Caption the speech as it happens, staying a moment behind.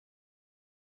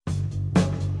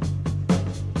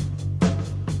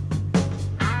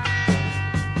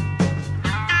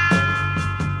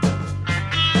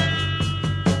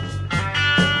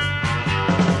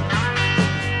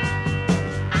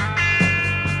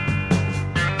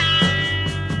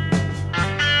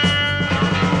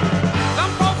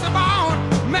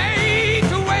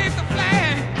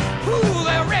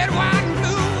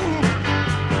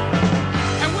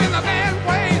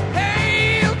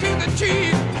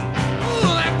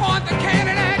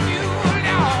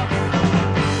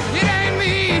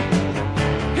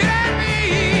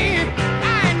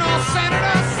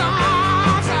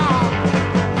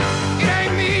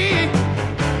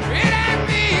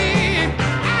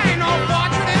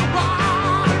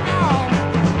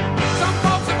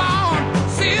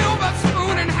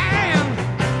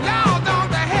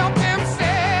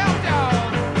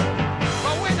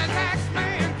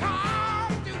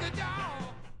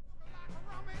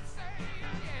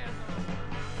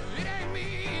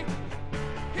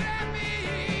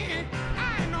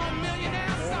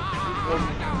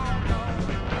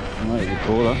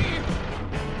cooler.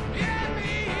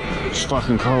 It's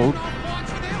fucking cold.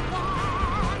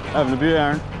 Having a beer,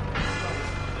 Aaron.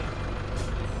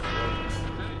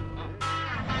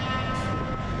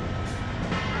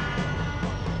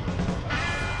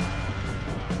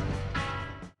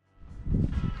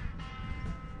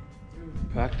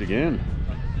 Packed again.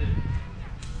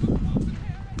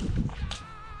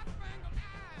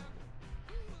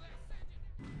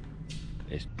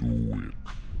 Let's do it.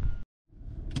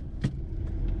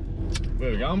 Where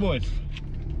are we going, boys?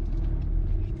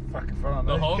 Fucking front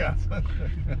The of hog? those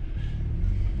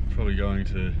Probably going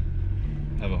to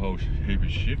have a whole heap of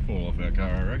shit fall off our car,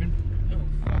 I reckon.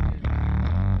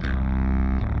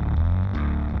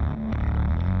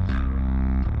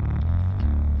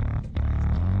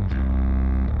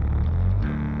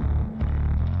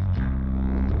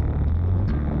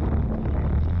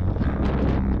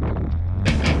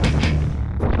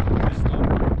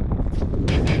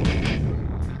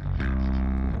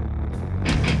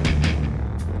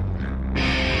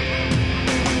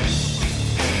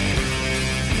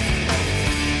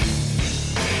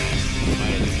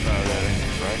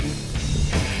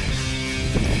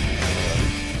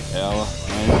 Hour,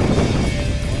 maybe.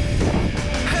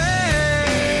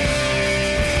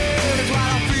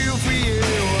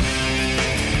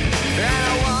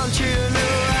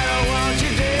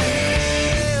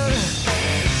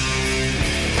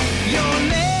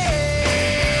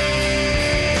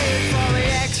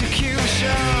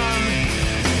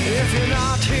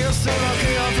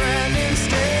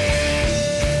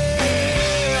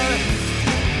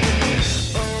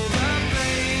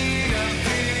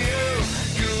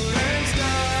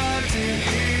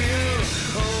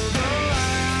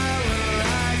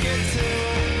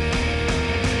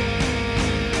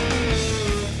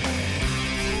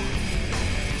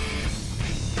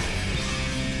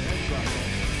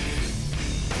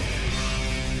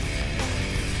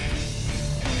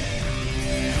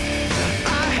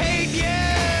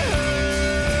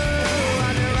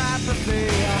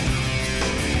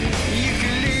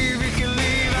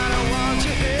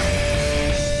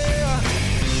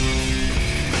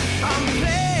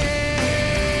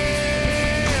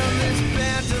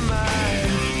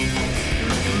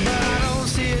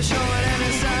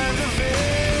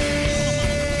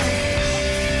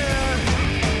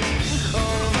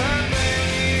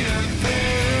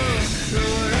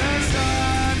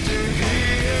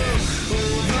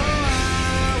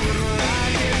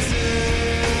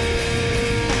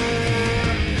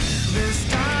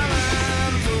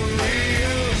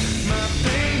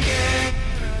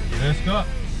 Scott?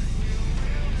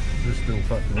 Is this still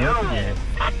fucking working?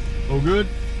 Yeah. All good?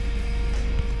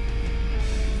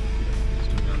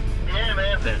 Yeah,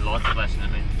 man. That light's flashing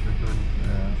at me.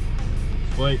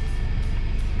 Sweet.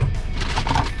 You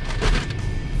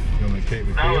want me to keep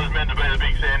it That here? was meant to be the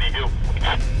big sandy hill.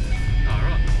 Oh,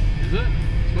 right. Is it?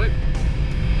 Sweet.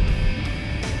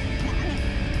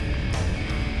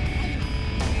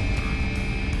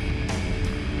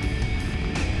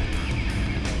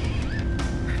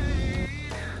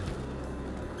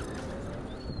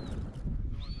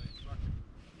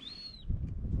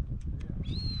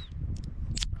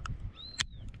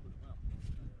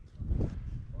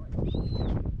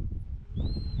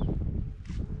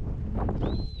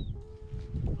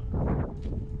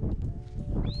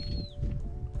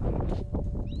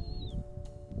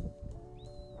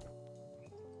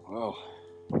 Well,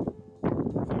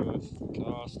 first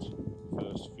cast,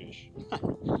 first fish.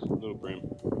 Little brim.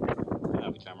 Out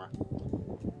of the camera.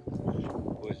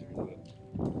 Boys are into it.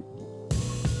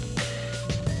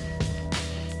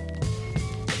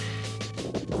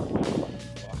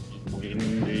 Fucking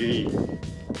windy.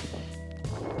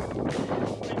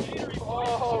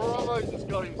 Oh, Robo's just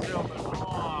got himself an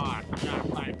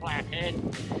flathead.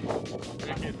 Look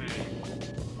at me.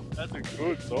 That's a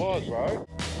good size, bro.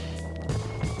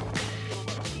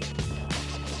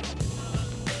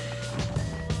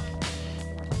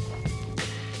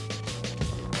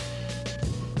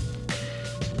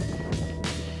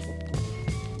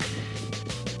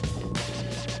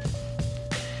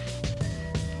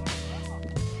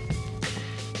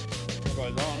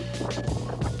 Goes on.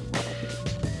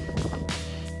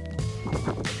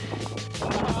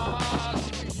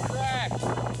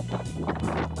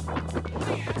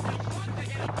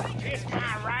 Kiss my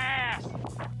ass!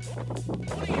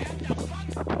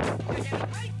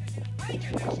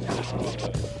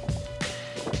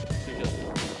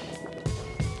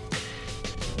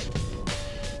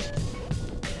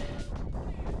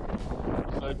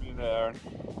 Sleeping in there, Aaron.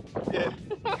 Yeah.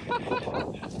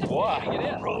 Why? Get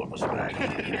out. Roll up a smack.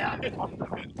 Get out. On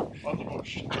the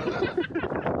bush.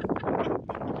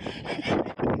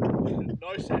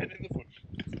 No sand in the foot.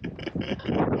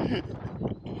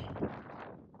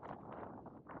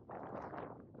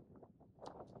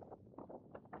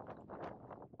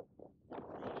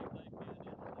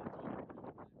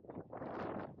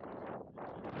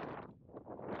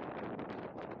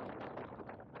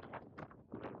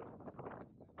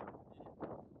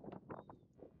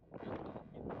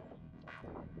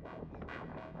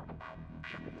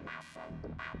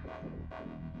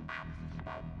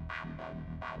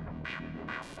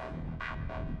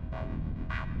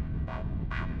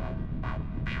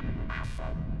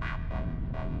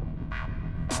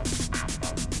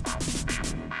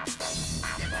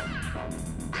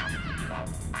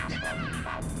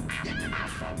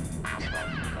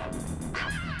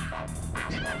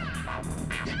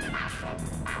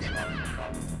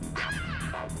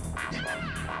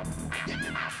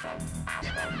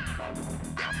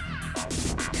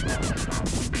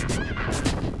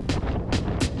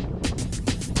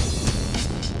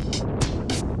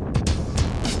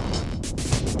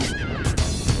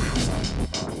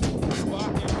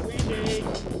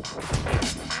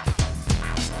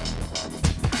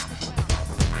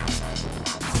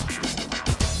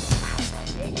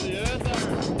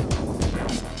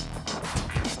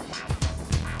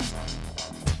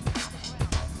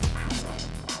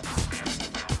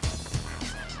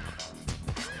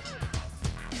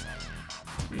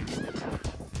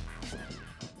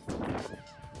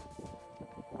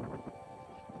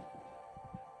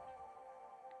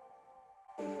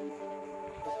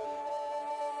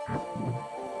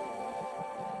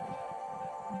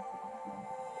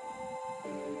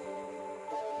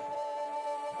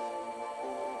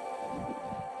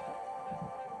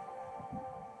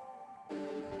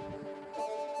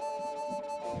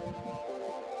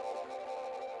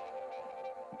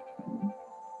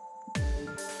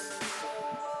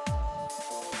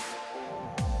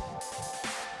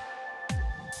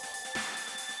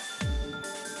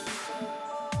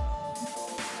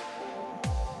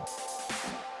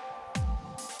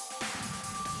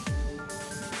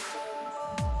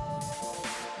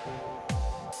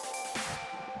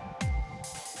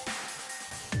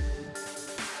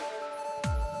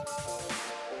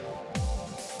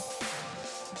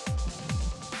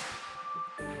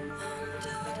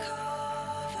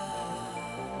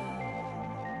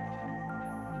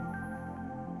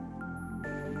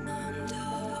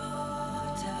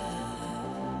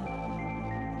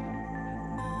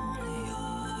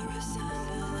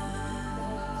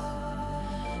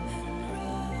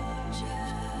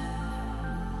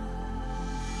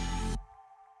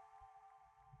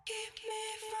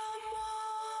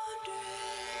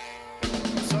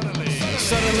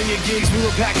 Suddenly at gigs, we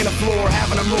were packing the floor,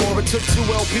 having a roar. It took 2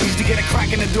 LPs to get a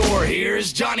crack in the door.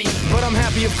 Here's Johnny, but I'm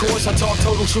happy of course. I talk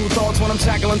total true thoughts when I'm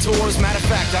tackling tours. Matter of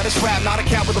fact, I just rap, not a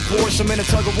cat with a Porsche. I'm in a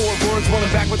tug of war, words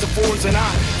rolling back with the Fords. And I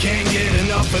can't get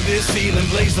enough of this feeling.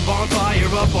 Blaze the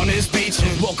bonfire up on this beach.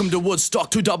 And welcome to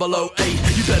Woodstock 2008.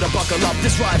 You better buckle up,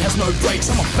 this ride has no brakes.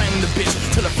 I'ma fang the bitch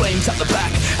till the flames at the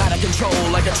back. Out of control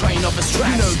like a train off its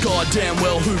tracks. You know goddamn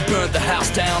well who burnt the house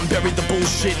down, buried the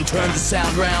bullshit and turned the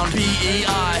sound round.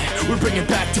 BEI, we bring it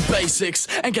back to basics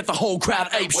and get the whole crowd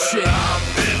ape shit.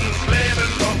 I've been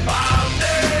slaving for 5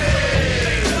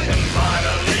 days, and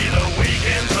finally the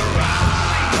weekend's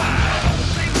arrived.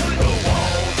 The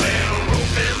walls and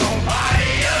roof is on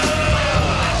fire.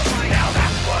 Now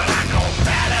that's what I call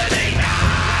Saturday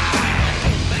night.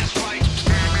 That's right.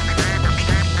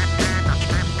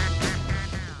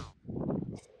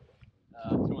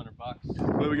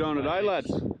 $200. Where are we going today,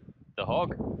 lads? The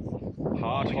hog.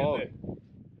 HARTOG.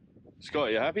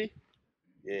 Scott, you happy?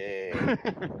 Yeah.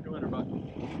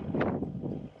 $200.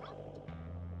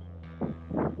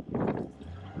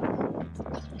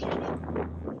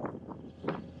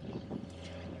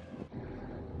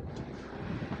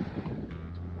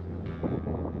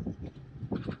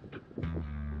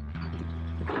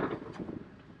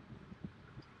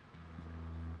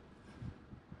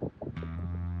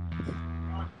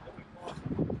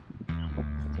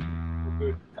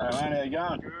 Hey man, how you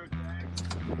going?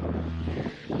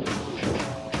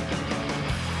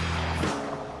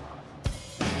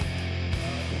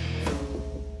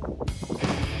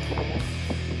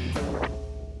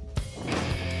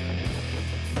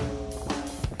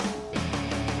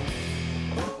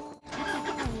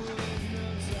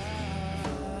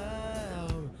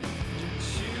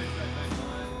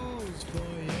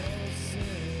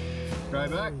 Go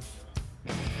back.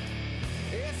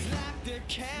 It's like the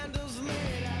candles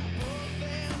lit at both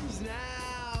ends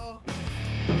now.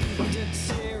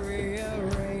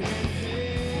 Deteriorating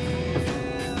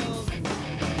pills.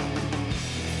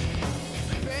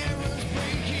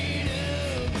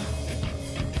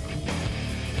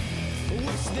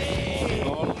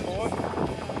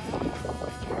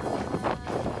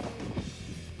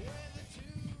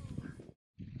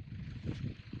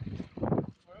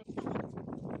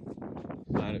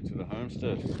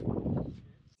 it?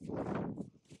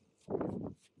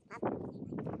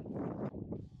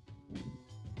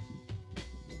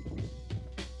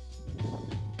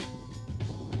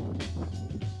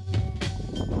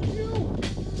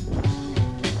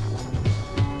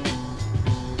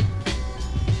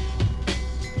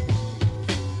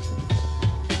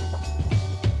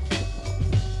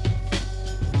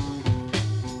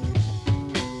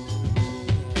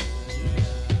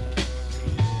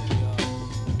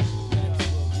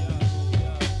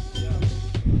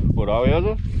 What are we,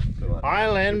 Ezra?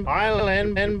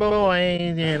 Island and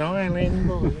boys, and island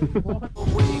boys.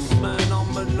 Wasteman,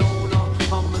 I'm a loner,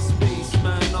 I'm a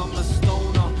spaceman, I'm a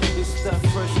stoner. It's that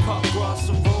fresh cut grass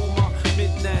aroma,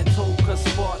 midnight toka,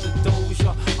 spark the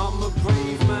doja. I'm a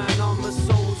brave man, I'm a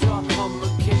soldier, I'm a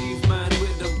caveman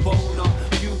with a boner.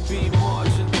 You be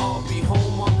Margin, I'll be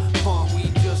Homer. Can't we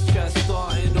just chat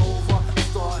starting over,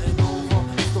 starting over,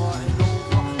 starting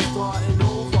over, starting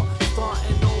over,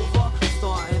 starting over,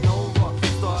 starting over,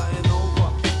 starting over,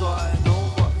 starting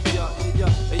over. Yeah,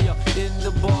 yeah, yeah. In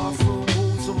the bathroom,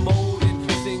 walls are molding,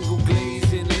 single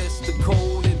glazing, less the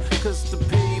coding. Cause the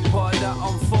paper that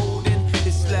I'm folding,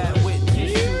 it's like wet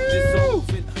tissue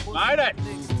dissolving. Made it.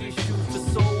 Next issue for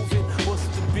solving. What's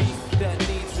the beef that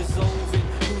needs resolving?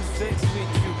 Who's vexed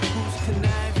with you? Who's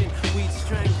conniving? We'd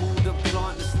strangle the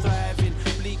plant that's thriving.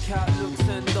 Bleak outlooks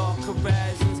and dark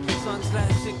horizons. Sun's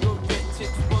like cigarette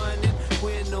tips burning.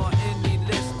 We're not any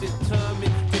less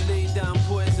determined to lay down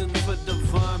poison for the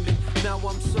vermin. Now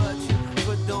I'm searching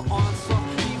for the answer,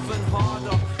 even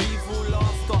harder. Evil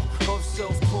laughter of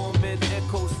self-torment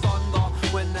echoes thunder.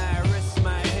 When I rest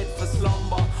my head for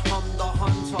slumber, I'm the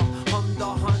hunter, I'm the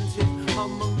hunted.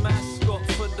 I'm a mascot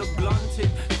for the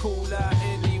blunted. Call out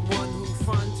anyone who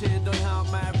fronted on how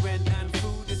my rent and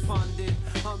food is funded.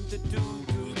 I'm the dude,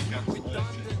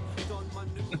 redundant, on my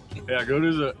new. How good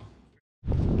is it?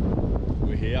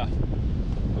 We're here.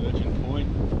 Urchin Point.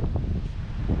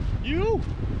 You!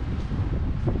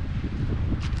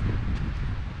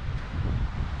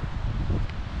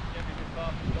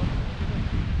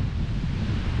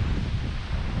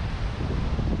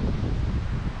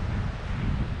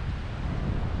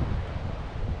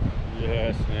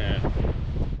 Yes, man.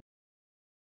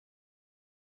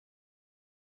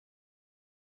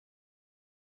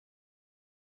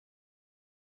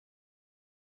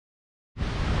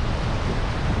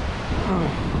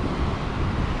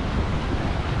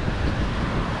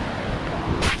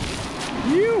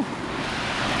 You!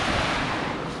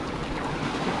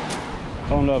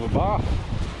 Time to have a bath.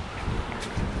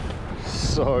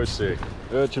 So sick.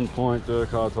 Urchin Point, DIRK,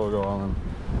 HARTOG Island.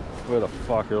 Where the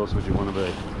fuck else would you want to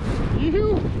be?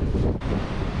 Yoo-hoo!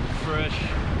 Fresh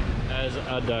as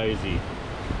a daisy.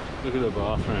 Look at the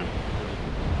bathroom.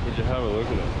 Would you have a look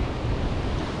at it?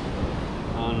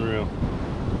 Unreal.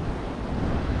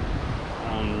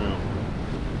 Unreal.